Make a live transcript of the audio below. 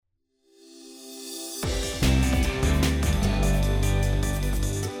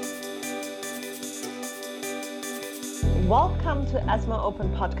Welcome to ESMO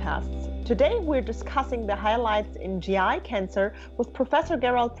Open Podcasts. Today we're discussing the highlights in GI cancer with Professor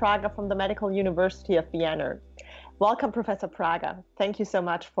Gerald Prager from the Medical University of Vienna. Welcome, Professor Prager. Thank you so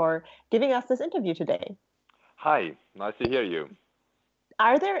much for giving us this interview today. Hi, nice to hear you.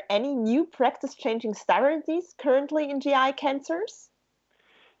 Are there any new practice-changing strategies currently in GI cancers?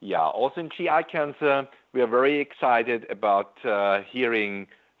 Yeah, also in GI cancer, we are very excited about hearing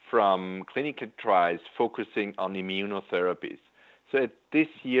from clinical trials focusing on immunotherapies. So at this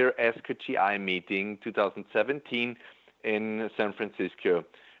year ASCO GI meeting 2017 in San Francisco,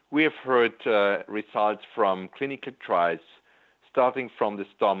 we have heard results from clinical trials starting from the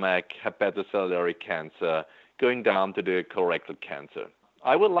stomach, hepatocellular cancer, going down to the colorectal cancer.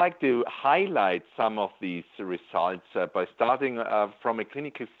 I would like to highlight some of these results by starting from a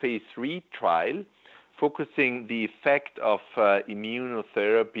clinical phase 3 trial focusing the effect of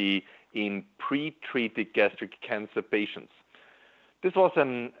immunotherapy in pre-treated gastric cancer patients. This was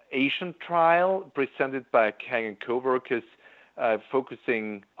an Asian trial presented by Kang and co-workers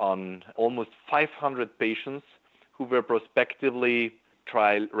focusing on almost 500 patients who were prospectively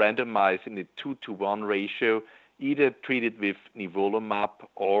trial randomized in a 2-to-1 ratio, either treated with nivolumab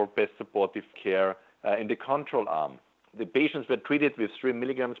or best supportive care in the control arm. The patients were treated with 3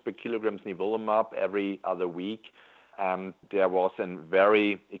 milligrams per kilogram nivolumab every other week. There was a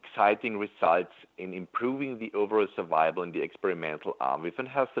very exciting results in improving the overall survival in the experimental arm with a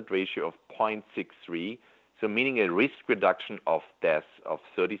hazard ratio of 0.63, so meaning a risk reduction of death of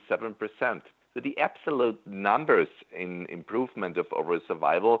 37%. So the absolute numbers in improvement of overall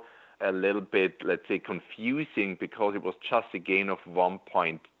survival a little bit, let's say, confusing because it was just a gain of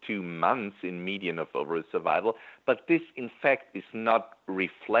 1.2 months in median of overall survival. But this, in fact, is not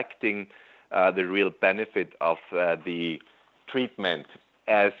reflecting the real benefit of the treatment,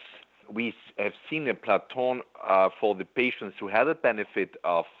 as we have seen a plateau for the patients who had a benefit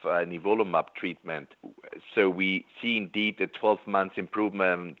of nivolumab treatment. So we see indeed a 12-month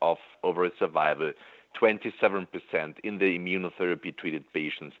improvement of overall survival, 27% in the immunotherapy-treated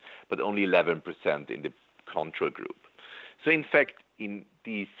patients, but only 11% in the control group. So in fact, in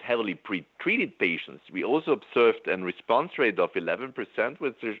these heavily pre-treated patients, we also observed a response rate of 11%,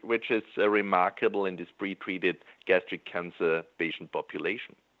 which is remarkable in this pre-treated gastric cancer patient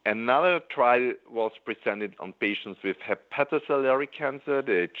population. Another trial was presented on patients with hepatocellular cancer,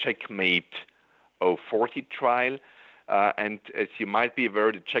 the Checkmate 040 trial. And as you might be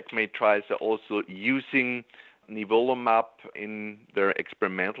aware, the Checkmate trials are also using nivolumab in their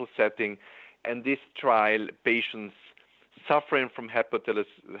experimental setting. And this trial, patients suffering from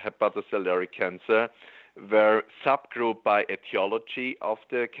hepatocellular cancer were subgrouped by etiology of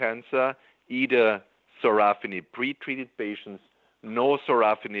the cancer, either sorafenib pre-treated patients, no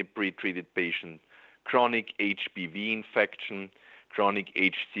sorafenib pre-treated patients, chronic HBV infection, chronic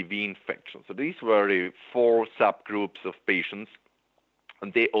HCV infection. So these were the 4 subgroups of patients,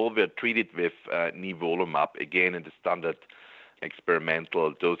 and they all were treated with nivolumab, again in the standard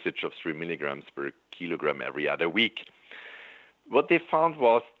experimental dosage of 3 milligrams per kilogram every other week. What they found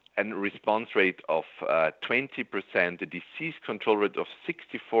was a response rate of 20%, a disease control rate of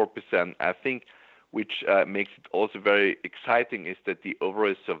 64%. I think which makes it also very exciting is that the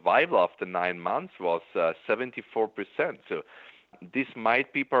overall survival after 9 months was 74%. So this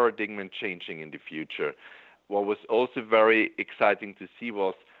might be paradigm changing in the future. What was also very exciting to see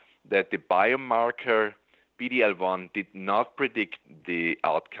was that the biomarker PD-L1 did not predict the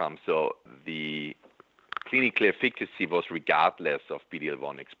outcome. So the clinical efficacy was regardless of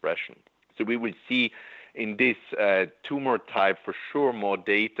PD-L1 expression. So we will see in this tumor type for sure more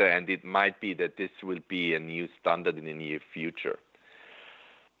data, and it might be that this will be a new standard in the near future.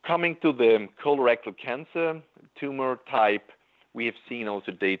 Coming to the colorectal cancer tumor type, we have seen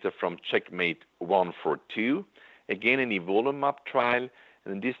also data from Checkmate 142, again a nivolumab trial.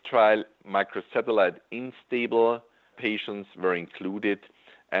 And in this trial, microsatellite unstable patients were included,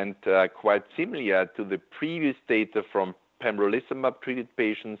 and quite similar to the previous data from pembrolizumab-treated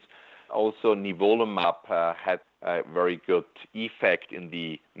patients, also nivolumab had a very good effect in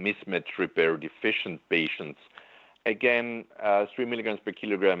the mismatch repair deficient patients. Again, 3 milligrams per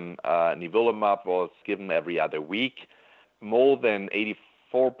kilogram nivolumab was given every other week. More than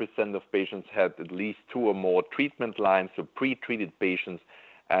 84% of patients had at least 2 or more treatment lines, so pre-treated patients.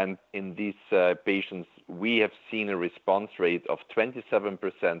 And in these patients, we have seen a response rate of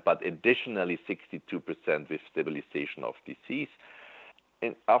 27%, but additionally 62% with stabilization of disease.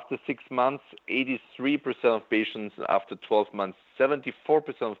 And after 6 months, 83% of patients, after 12 months, 74%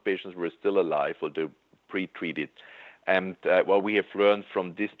 of patients were still alive, although pre-treated. And what we have learned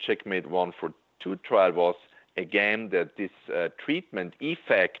from this Checkmate 142 trial was again that this treatment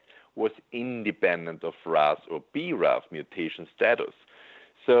effect was independent of RAS or BRAF mutation status.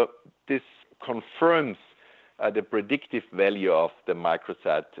 So this confirms the predictive value of the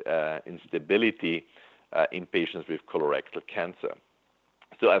microsatellite instability in patients with colorectal cancer.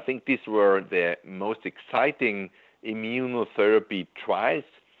 So I think these were the most exciting immunotherapy trials.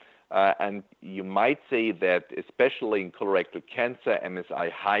 And you might say that especially in colorectal cancer,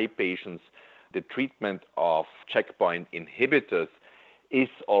 MSI high patients, the treatment of checkpoint inhibitors is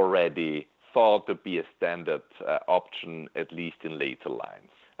already thought to be a standard option, at least in later lines.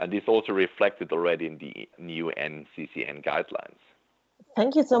 And this also reflected already in the new NCCN guidelines.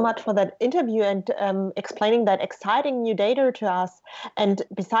 Thank you so much for that interview and explaining that exciting new data to us. And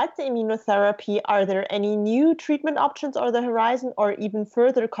besides the immunotherapy, are there any new treatment options on the horizon or even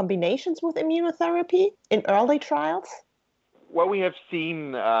further combinations with immunotherapy in early trials? Well, we have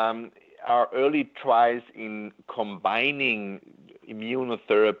seen our early trials in combining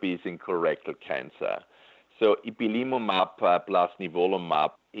immunotherapies in colorectal cancer. So ipilimumab plus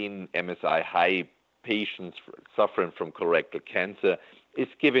nivolumab in MSI high patients suffering from colorectal cancer is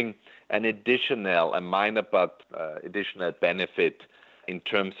giving an additional, a minor but additional benefit in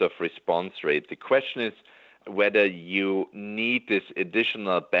terms of response rate. The question is whether you need this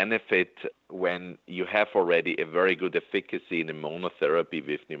additional benefit when you have already a very good efficacy in immunotherapy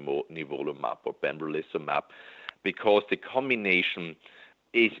with nivolumab or pembrolizumab, because the combination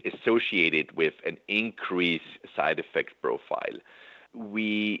is associated with an increased side effect profile.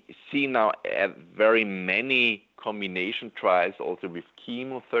 We see now very many combination trials also with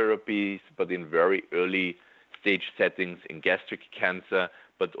chemotherapies, but in very early stage settings in gastric cancer,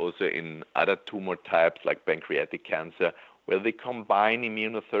 but also in other tumor types like pancreatic cancer, where they combine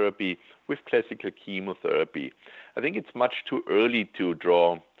immunotherapy with classical chemotherapy. I think it's much too early to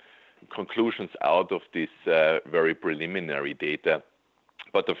draw conclusions out of this very preliminary data.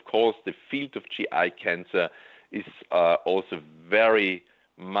 But of course, the field of GI cancer is also very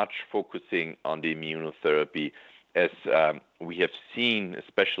much focusing on the immunotherapy, as we have seen,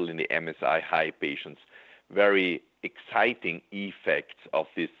 especially in the MSI high patients, very exciting effects of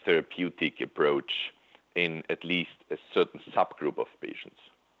this therapeutic approach in at least a certain subgroup of patients.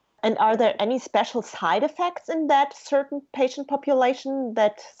 And are there any special side effects in that certain patient population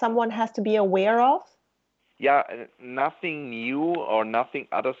that someone has to be aware of? Yeah, nothing new or nothing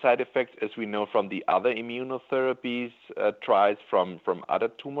other side effects as we know from the other immunotherapies trials from other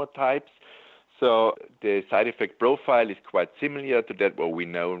tumor types. So the side effect profile is quite similar to that what we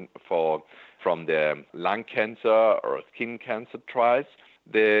know from the lung cancer or skin cancer trials.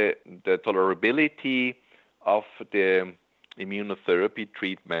 The tolerability of the immunotherapy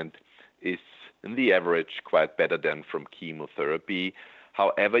treatment is in the average quite better than from chemotherapy.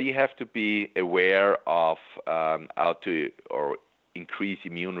 However, you have to be aware of how to increase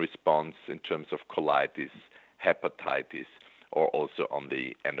immune response in terms of colitis, hepatitis, or also on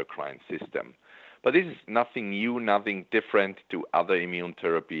the endocrine system. But this is nothing new, nothing different to other immune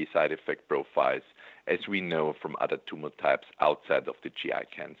therapy side effect profiles, as we know from other tumor types outside of the GI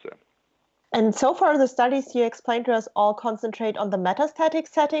cancer. And so far, the studies you explained to us all concentrate on the metastatic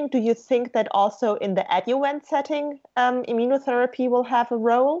setting. Do you think that also in the adjuvant setting, immunotherapy will have a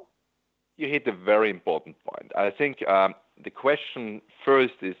role? You hit a very important point. I think the question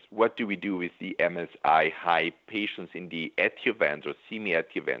first is, what do we do with the MSI high patients in the adjuvant or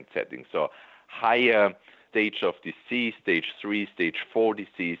semi-adjuvant setting? So higher stage of disease, stage 3, stage 4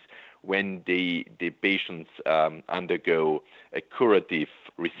 disease, when the patients undergo a curative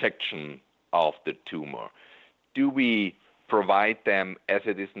resection of the tumor. Do we provide them, as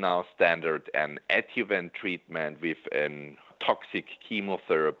it is now standard, an adjuvant treatment with a toxic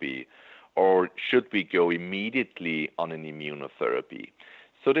chemotherapy, or should we go immediately on an immunotherapy?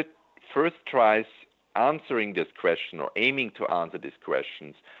 So the first tries answering this question or aiming to answer these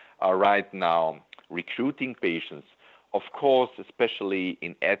questions are right now recruiting patients. Of course, especially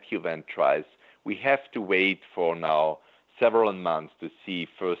in adjuvant trials, we have to wait for now several months to see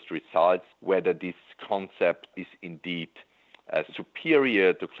first results, whether this concept is indeed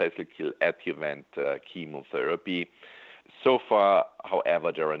superior to classical adjuvant chemotherapy. So far,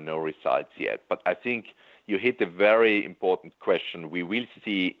 however, there are no results yet. But I think you hit a very important question. We will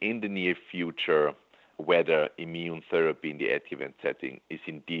see in the near future whether immune therapy in the adjuvant setting is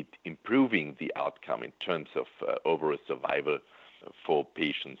indeed improving the outcome in terms of overall survival for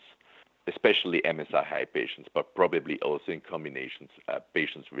patients, especially MSI high patients, but probably also in combinations,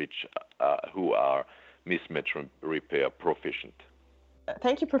 patients who are mismatch repair proficient.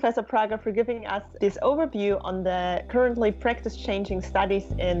 Thank you, Professor Prager, for giving us this overview on the currently practice-changing studies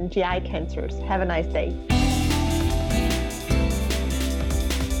in GI cancers. Have a nice day.